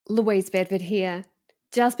Louise Bedford here.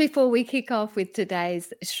 Just before we kick off with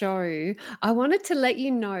today's show, I wanted to let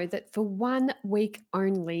you know that for 1 week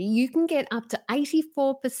only, you can get up to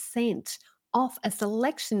 84% off a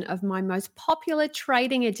selection of my most popular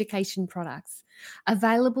trading education products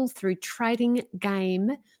available through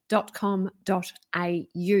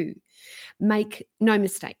tradinggame.com.au. Make no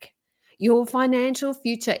mistake, your financial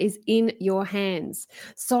future is in your hands.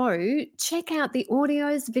 So check out the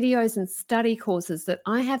audios, videos, and study courses that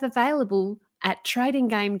I have available at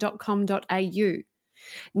tradinggame.com.au.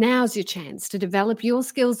 Now's your chance to develop your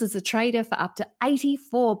skills as a trader for up to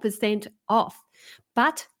 84% off,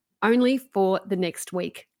 but only for the next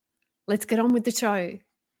week. Let's get on with the show.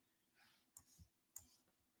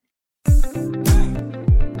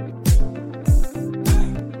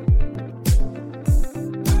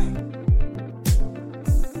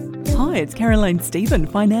 Hi, it's Caroline Stephen,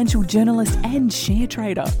 financial journalist and share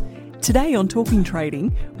trader. Today on Talking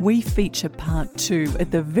Trading, we feature part 2 of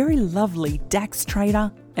the very lovely DAX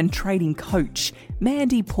trader and trading coach,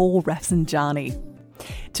 Mandy Paul Rafsanjani.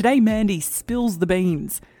 Today, Mandy spills the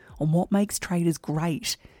beans on what makes traders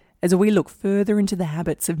great as we look further into the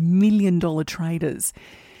habits of million-dollar traders.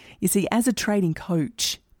 You see, as a trading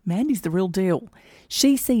coach, Mandy's the real deal.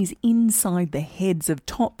 She sees inside the heads of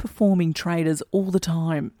top-performing traders all the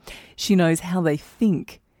time. She knows how they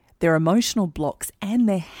think, their emotional blocks, and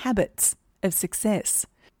their habits of success.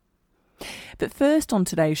 But first on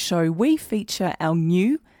today's show, we feature our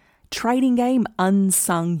new Trading Game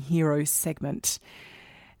Unsung Heroes segment.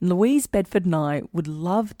 Louise Bedford and I would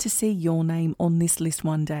love to see your name on this list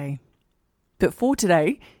one day. But for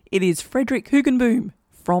today, it is Frederick Hoogenboom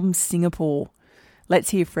from Singapore.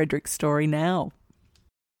 Let's hear Frederick's story now.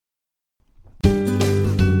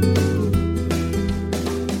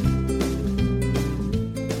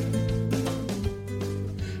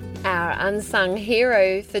 Our unsung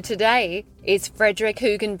hero for today is Frederick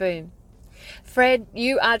Hoogenboom. Fred,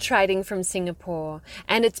 you are trading from Singapore,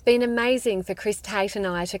 and it's been amazing for Chris Tate and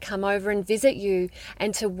I to come over and visit you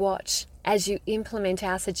and to watch as you implement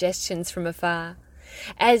our suggestions from afar,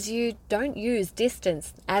 as you don't use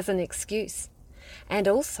distance as an excuse, and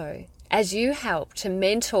also as you help to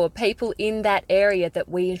mentor people in that area that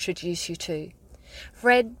we introduce you to.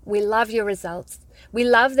 Fred, we love your results. We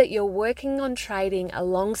love that you're working on trading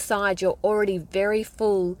alongside your already very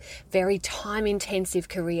full, very time-intensive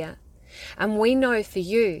career. And we know for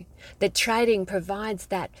you that trading provides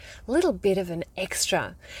that little bit of an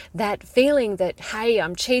extra, that feeling that, hey,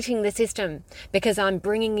 I'm cheating the system because I'm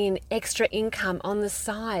bringing in extra income on the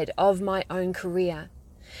side of my own career.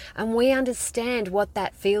 And we understand what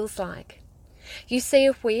that feels like. You see,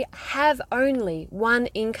 if we have only one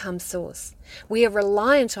income source, we are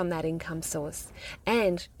reliant on that income source,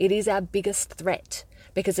 and it is our biggest threat,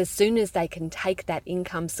 because as soon as they can take that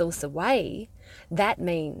income source away, that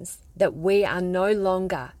means that we are no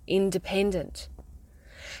longer independent.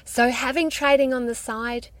 So having trading on the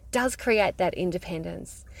side does create that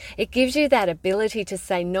independence. It gives you that ability to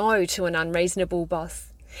say no to an unreasonable boss.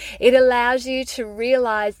 It allows you to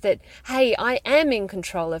realize that, hey, I am in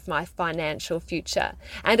control of my financial future,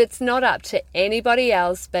 and it's not up to anybody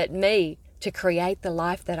else but me to create the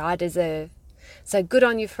life that I deserve. So good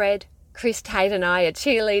on you, Fred. Chris Tate and I are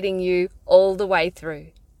cheerleading you all the way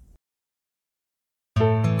through.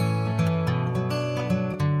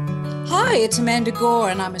 Hi, it's Amanda Gore,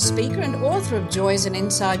 and I'm a speaker and author of Joy is an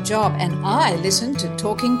Inside Job, and I listen to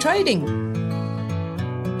Talking Trading.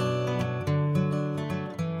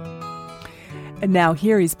 And now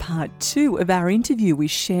here is part 2 of our interview with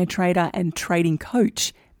share trader and trading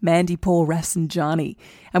coach, Mandy Paul Rafsanjani.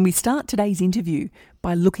 And we start today's interview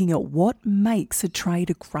by looking at what makes a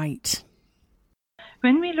trader great.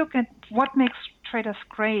 When we look at what makes traders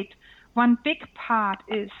great, one big part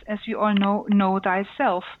is, as we all know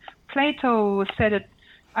thyself. Plato said it,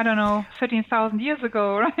 13,000 years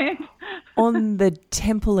ago, right? On the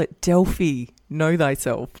temple at Delphi, know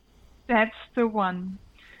thyself. That's the one.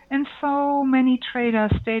 And so many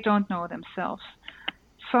traders, they don't know themselves.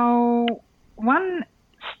 So one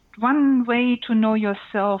way to know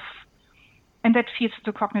yourself, and that feeds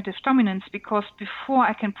to cognitive dominance, because before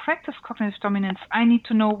I can practice cognitive dominance, I need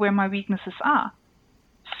to know where my weaknesses are,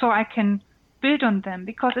 so I can build on them,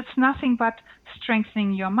 because it's nothing but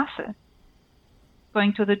strengthening your muscle.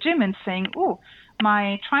 Going to the gym and saying, oh,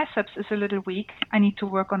 my triceps is a little weak, I need to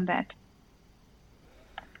work on that.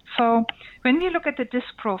 So when we look at the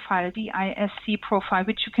DISC profile, DISC profile,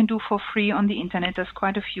 which you can do for free on the internet, there's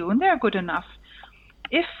quite a few, and they're good enough.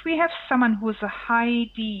 If we have someone who's a high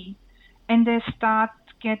D and they start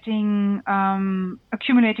getting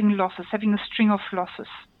accumulating losses, having a string of losses,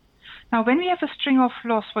 Now, when we have a string of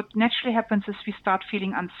loss, what naturally happens is we start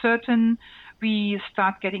feeling uncertain, we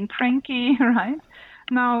start getting cranky, right?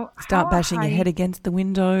 Now, start bashing your head against the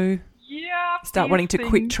window. Yeah. Start wanting to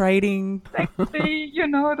quit trading. Exactly,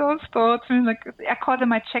 those thoughts. I call them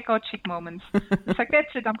my checkout chick moments. It's like,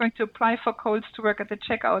 that's it, I'm going to apply for Coles to work at the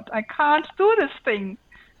checkout. I can't do this thing.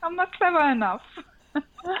 I'm not clever enough.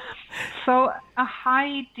 So a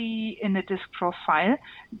high D in the disc profile,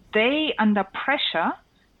 they, under pressure,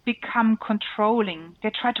 become controlling. They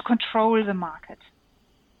try to control the market.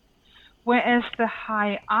 Whereas the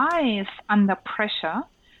high I's, under pressure,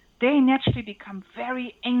 they naturally become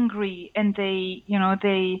very angry, and they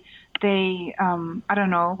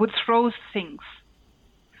would throw things.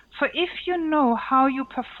 So if you know how you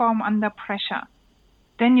perform under pressure,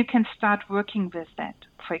 then you can start working with that,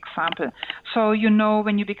 for example. So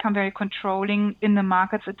when you become very controlling in the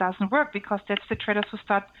markets, it doesn't work, because that's the traders who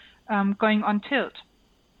start going on tilt.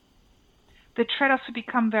 The traders who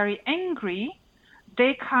become very angry,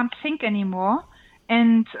 they can't think anymore.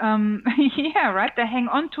 And they hang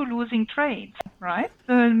on to losing trades, right?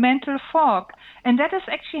 The mental fog. And that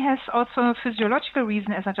actually has also a physiological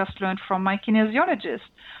reason, as I just learned from my kinesiologist.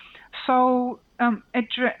 So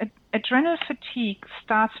adrenal fatigue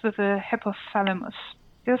starts with the hypothalamus.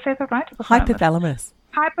 Did I say that right? Hypothalamus.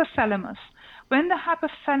 Hypothalamus. When the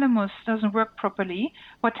hypothalamus doesn't work properly,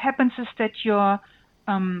 what happens is that your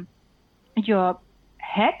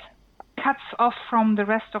head cuts off from the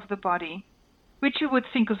rest of the body, which you would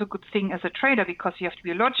think is a good thing as a trader, because you have to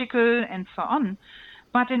be logical and so on.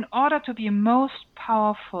 But in order to be most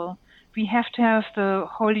powerful, we have to have the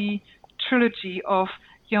holy trilogy of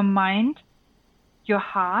your mind, your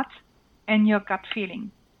heart, and your gut feeling.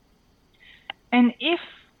 And if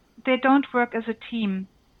they don't work as a team,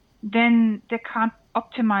 then they can't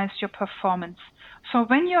optimize your performance. So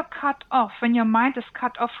when you're cut off, when your mind is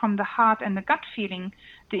cut off from the heart and the gut feeling,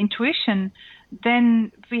 the intuition,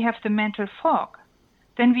 then we have the mental fog.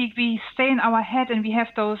 Then we stay in our head, and we have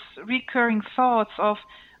those recurring thoughts of,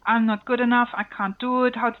 I'm not good enough, I can't do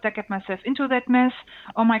it, how did I get myself into that mess?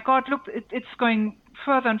 Oh my God, look, it's going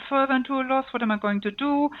further and further into a loss. What am I going to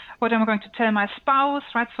do? What am I going to tell my spouse?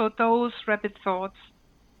 Right? So those rapid thoughts.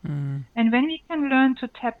 And when we can learn to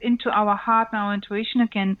tap into our heart and our intuition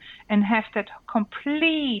again, and have that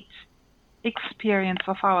complete experience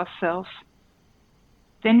of ourselves,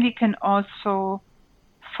 then we can also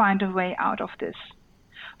find a way out of this.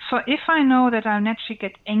 So if I know that I naturally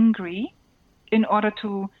get angry in order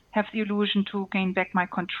to have the illusion to gain back my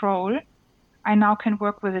control, I now can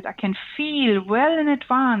work with it. I can feel well in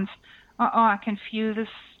advance, I can feel this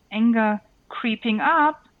anger creeping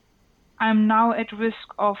up. I'm now at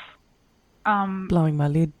risk of blowing my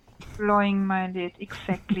lid. Blowing my lid,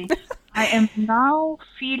 exactly. I am now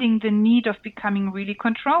feeling the need of becoming really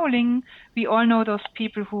controlling. We all know those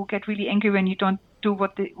people who get really angry when you don't do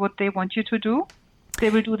what they want you to do.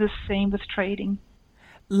 They will do the same with trading.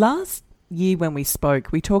 Last year when we spoke,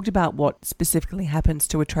 we talked about what specifically happens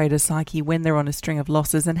to a trader's psyche when they're on a string of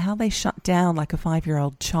losses, and how they shut down like a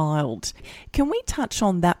 5-year-old child. Can we touch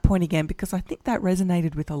on that point again? Because I think that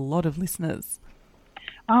resonated with a lot of listeners.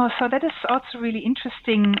 Oh, so that is also really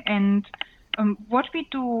interesting. And what we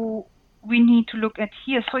do, we need to look at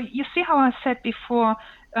here. So you see how I said before,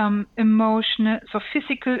 emotional, so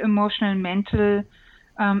physical, emotional, mental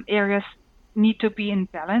areas need to be in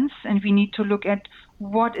balance, and we need to look at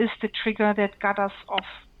what is the trigger that got us off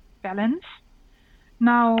balance.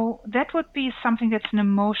 Now, that would be something that's an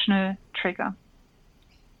emotional trigger.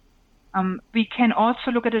 We can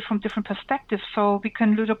also look at it from different perspectives. So we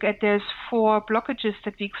can look at, there's 4 blockages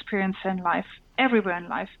that we experience in life, everywhere in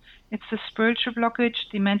life. It's the spiritual blockage,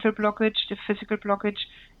 the mental blockage, the physical blockage,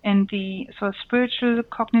 and the spiritual,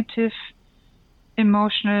 cognitive,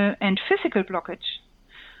 emotional, and physical blockage.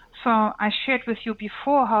 So I shared with you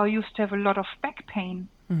before how I used to have a lot of back pain,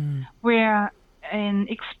 where an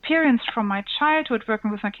experience from my childhood,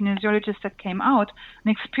 working with my kinesiologist, that came out,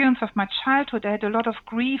 an experience of my childhood, I had a lot of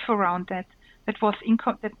grief around that was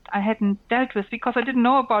that I hadn't dealt with because I didn't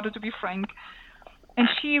know about it, to be frank. And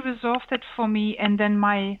she resolved it for me, and then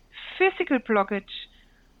my physical blockage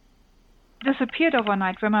disappeared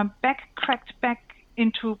overnight, where my back cracked back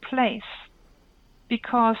into place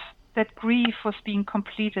because that grief was being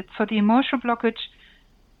completed. So the emotional blockage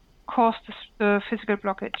caused the physical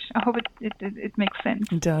blockage. I hope it makes sense.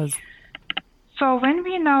 It does. So when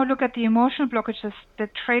we now look at the emotional blockages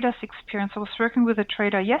that traders experience, I was working with a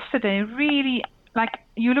trader yesterday, really, like,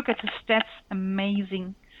 you look at his stats,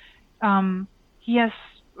 amazing. He has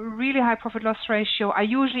really high profit loss ratio. I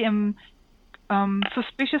usually am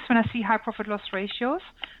suspicious when I see high profit loss ratios,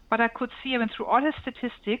 but I could see, I went through all his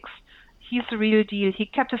statistics, he's the real deal. He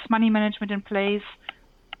kept his money management in place.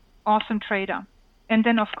 Awesome trader. And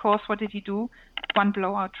then, of course, what did he do? One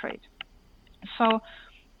blowout trade. So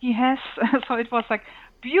he has, so it was like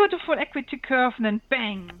beautiful equity curve and then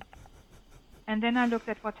bang. And then I looked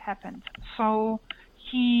at what happened. So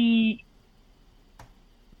he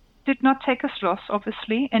did not take his loss,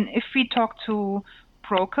 obviously. And if we talk to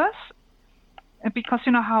brokers, because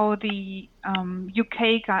you know how the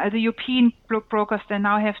the European brokers, they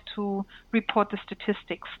now have to report the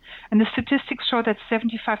statistics. And the statistics show that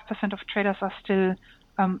 75% of traders are still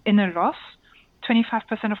in a loss.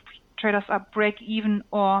 25% of traders are break even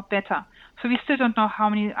or better. So we still don't know how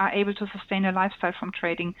many are able to sustain a lifestyle from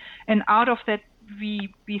trading. And out of that,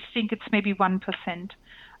 we think it's maybe 1%.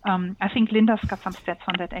 I think Linda's got some stats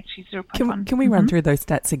on that, actually, 0.1. Can we run through those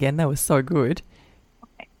stats again? They were so good.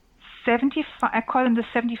 75, I call them the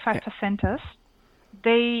 75%ers.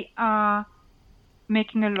 They are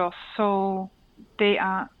making a loss. So they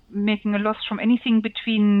are making a loss from anything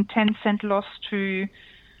between 10-cent loss to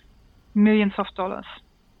millions of dollars.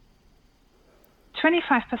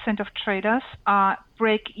 25% of traders are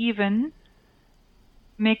break even,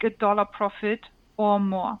 make $1 profit or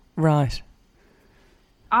more. Right.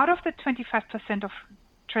 Out of the 25% of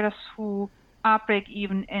traders who are break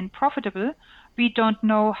even and profitable, we don't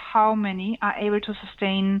know how many are able to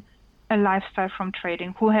sustain a lifestyle from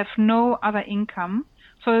trading, who have no other income.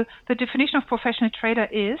 So the definition of professional trader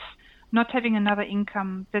is not having another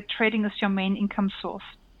income, that trading is your main income source.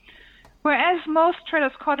 Whereas most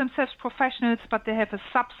traders call themselves professionals, but they have a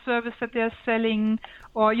sub-service that they're selling,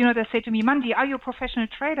 or, you know, they say to me, Mandy, are you a professional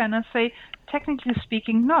trader? And I say, technically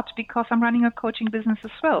speaking, not, because I'm running a coaching business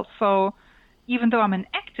as well. So even though I'm an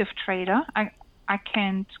active trader, I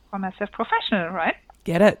can't call myself professional, right?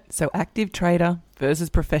 Get it? So active trader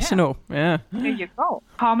versus professional. Yeah. There you go.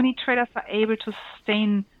 How many traders are able to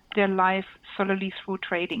sustain their life solely through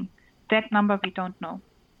trading? That number we don't know.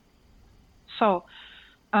 So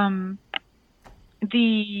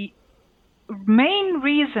the main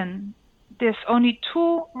reason, there's only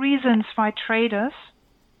two reasons why traders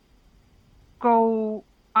are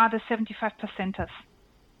the 75%ers.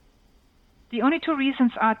 The only two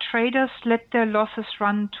reasons are traders let their losses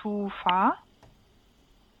run too far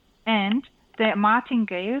and they're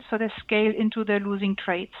martingale, so they scale into their losing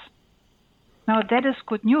trades. Now that is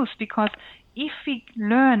good news, because if we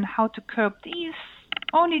learn how to curb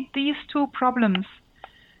only these two problems,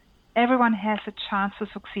 everyone has a chance to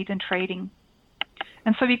succeed in trading.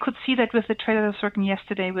 And so we could see that with the trader I was working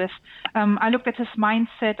yesterday with. I looked at his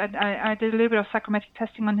mindset. I did a little bit of psychometric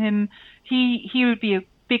testing on him. He will be a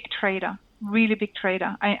big trader, really big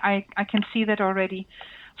trader. I can see that already.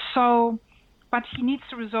 So, but he needs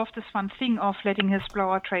to resolve this one thing of letting his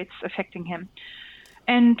blowout trades affecting him.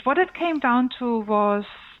 And what it came down to was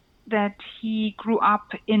that he grew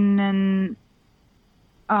up in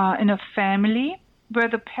a family where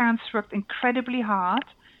the parents worked incredibly hard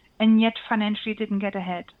and yet financially didn't get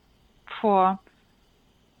ahead for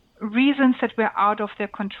reasons that were out of their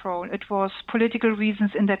control. It was political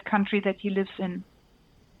reasons in that country that he lives in.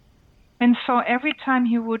 And so every time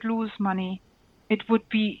he would lose money, it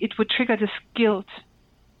would trigger this guilt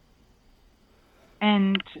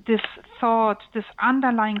and this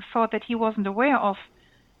underlying thought that he wasn't aware of.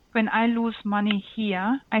 When I lose money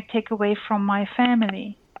here, I take away from my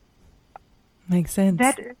family. Makes sense.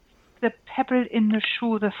 That is the pebble in the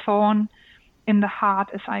shoe, the thorn in the heart,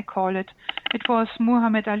 as I call it. It was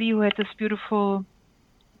Muhammad Ali who had this beautiful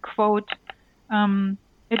quote,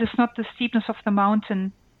 it is not the steepness of the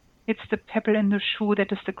mountain, it's the pebble in the shoe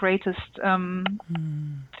that is the greatest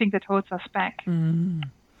thing that holds us back.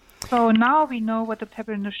 So now we know what the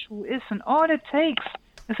pebble in the shoe is, and all it takes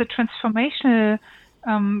is a transformational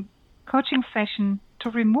coaching session to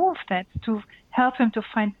remove that, to help him to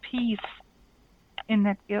find peace in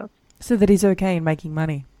that guilt. So that he's okay in making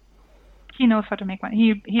money. He knows how to make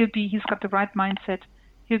money. He's got the right mindset.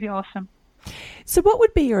 He'll be awesome. So what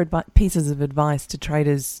would be your pieces of advice to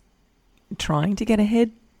traders trying to get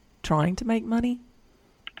ahead, trying to make money?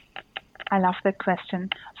 I love that question.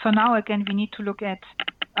 So now again, we need to look at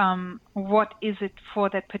what is it for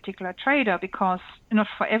that particular trader, because not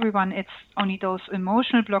for everyone it's only those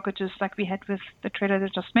emotional blockages like we had with the trader that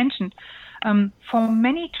I just mentioned. For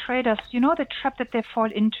many traders, you know, the trap that they fall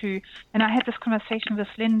into, and I had this conversation with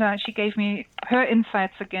Linda. She gave me her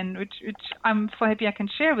insights again, which I'm so happy I can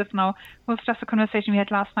share with now. It was just a conversation we had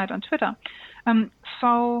last night on Twitter.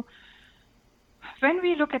 So when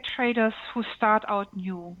we look at traders who start out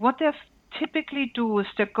new, what they typically do is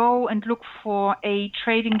they go and look for a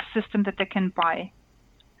trading system that they can buy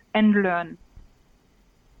and learn.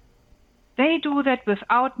 They do that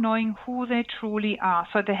without knowing who they truly are.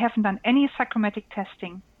 So they haven't done any psychometric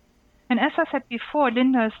testing. And as I said before,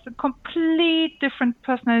 Linda is a complete different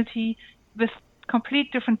personality with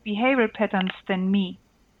complete different behavioral patterns than me.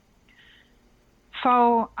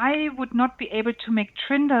 So I would not be able to make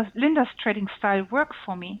Linda's trading style work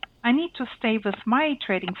for me. I need to stay with my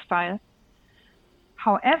trading style.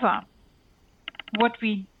 However, what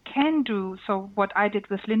we can do, so what I did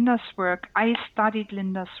with Linda's work, I studied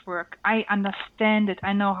Linda's work. I understand it.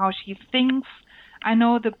 I know how she thinks. I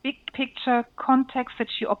know the big picture context that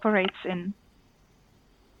she operates in.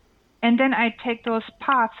 And then I take those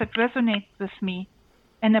parts that resonate with me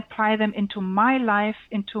and apply them into my life,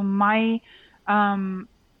 into my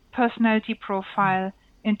personality profile,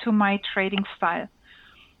 into my trading style.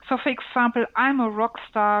 So, for example, I'm a rock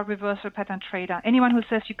star reversal pattern trader. Anyone who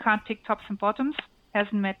says you can't pick tops and bottoms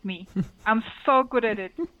hasn't met me. I'm so good at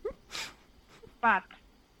it. But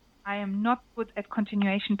I am not good at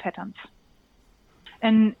continuation patterns.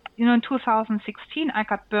 And, in 2016, I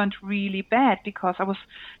got burnt really bad because I was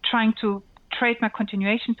trying to trade my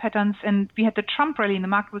continuation patterns, and we had the Trump rally and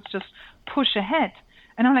the market would just push ahead.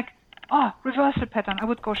 And I'm like, reversal pattern. I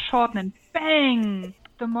would go short, and bang!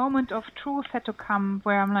 The moment of truth had to come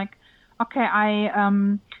where I'm like, okay,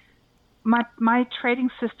 my trading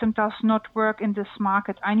system does not work in this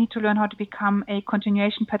market. I need to learn how to become a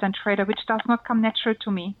continuation pattern trader, which does not come natural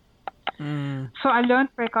to me. So I learned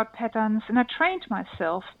breakout patterns and I trained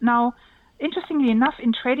myself. Now, interestingly enough,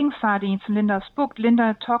 in Trading Sardines, in Linda's book,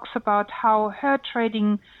 Linda talks about how her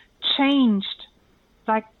trading changed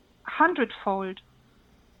like 100-fold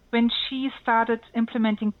when she started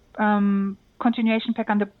implementing continuation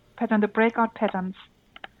pattern, the breakout patterns.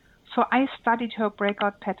 So I studied her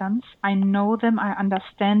breakout patterns. I know them. I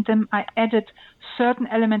understand them. I added certain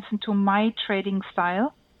elements into my trading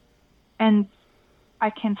style, and I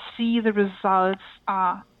can see the results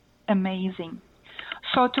are amazing.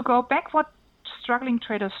 So to go back, what struggling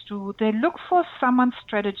traders do, they look for someone's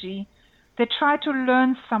strategy. They try to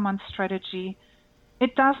learn someone's strategy.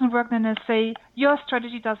 It doesn't work, then they say, your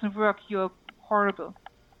strategy doesn't work, you're horrible.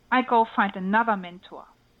 I go find another mentor.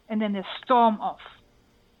 And then they storm off.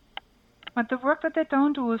 But the work that they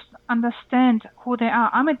don't do is understand who they are.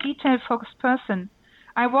 I'm a detail-focused person.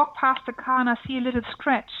 I walk past a car and I see a little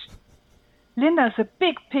scratch. Linda is a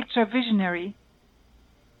big picture visionary.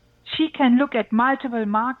 She can look at multiple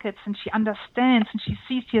markets and she understands and she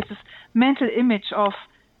sees, she has this mental image of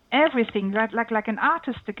everything, like an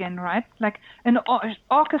artist again, right? Like an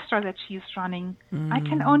orchestra that she's running. I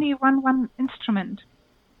can only run one instrument.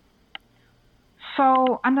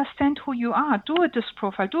 So understand who you are. Do a DISC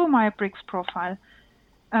profile, do a Myers-Briggs profile,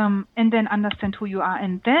 and then understand who you are,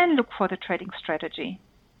 and then look for the trading strategy.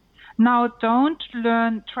 Now, don't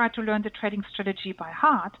try to learn the trading strategy by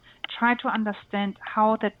heart. Try to understand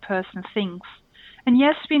how that person thinks. And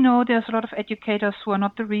yes, we know there's a lot of educators who are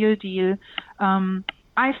not the real deal.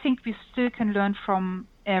 I think we still can learn from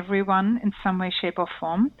everyone in some way, shape, or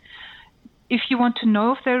form. If you want to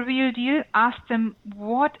know if they're a real deal, ask them,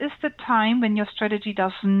 what is the time when your strategy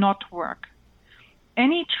does not work?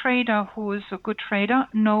 Any trader who is a good trader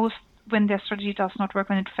knows when their strategy does not work,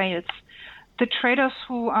 when it fails. The traders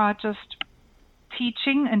who are just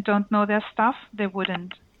teaching and don't know their stuff, they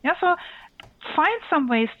wouldn't. Yeah, so find some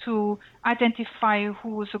ways to identify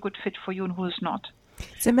who is a good fit for you and who is not.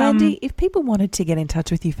 So, Mandy, if people wanted to get in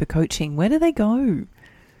touch with you for coaching, where do they go?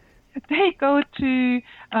 They go to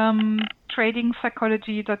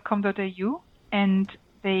tradingpsychology.com.au and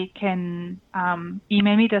they can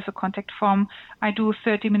email me. There's a contact form. I do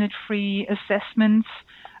 30-minute free assessments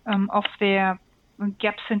of their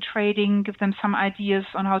gaps in trading, give them some ideas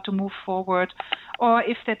on how to move forward. Or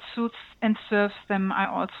if that suits and serves them, I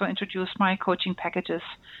also introduce my coaching packages.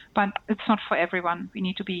 But it's not for everyone. We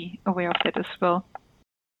need to be aware of that as well.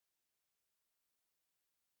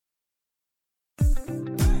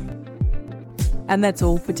 And that's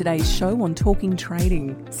all for today's show on Talking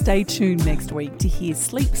Trading. Stay tuned next week to hear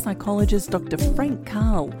sleep psychologist Dr. Frank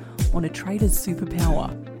Karl on a trader's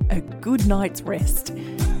superpower, a good night's rest.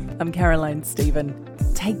 I'm Caroline Stephen.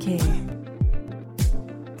 Take care.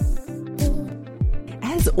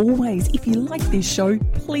 As always, if you like this show,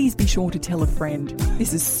 please be sure to tell a friend.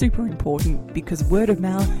 This is super important because word of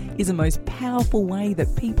mouth is the most powerful way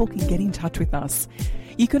that people can get in touch with us.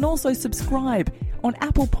 You can also subscribe on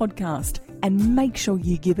Apple Podcast and make sure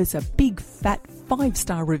you give us a big fat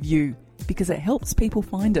 5-star review because it helps people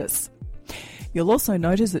find us. You'll also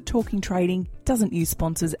notice that Talking Trading doesn't use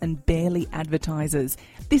sponsors and barely advertisers.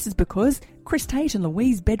 This is because Chris Tate and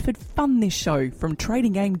Louise Bedford fund this show from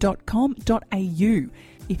tradinggame.com.au.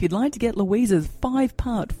 If you'd like to get Louisa's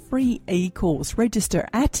 5-part free e-course, register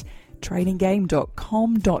at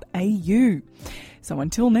tradinggame.com.au. So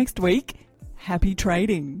until next week, happy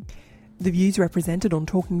trading. The views represented on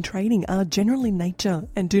Talking Trading are general in nature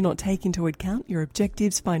and do not take into account your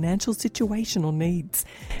objectives, financial situation or needs.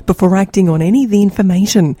 Before acting on any of the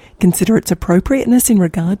information, consider its appropriateness in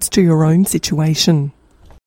regards to your own situation.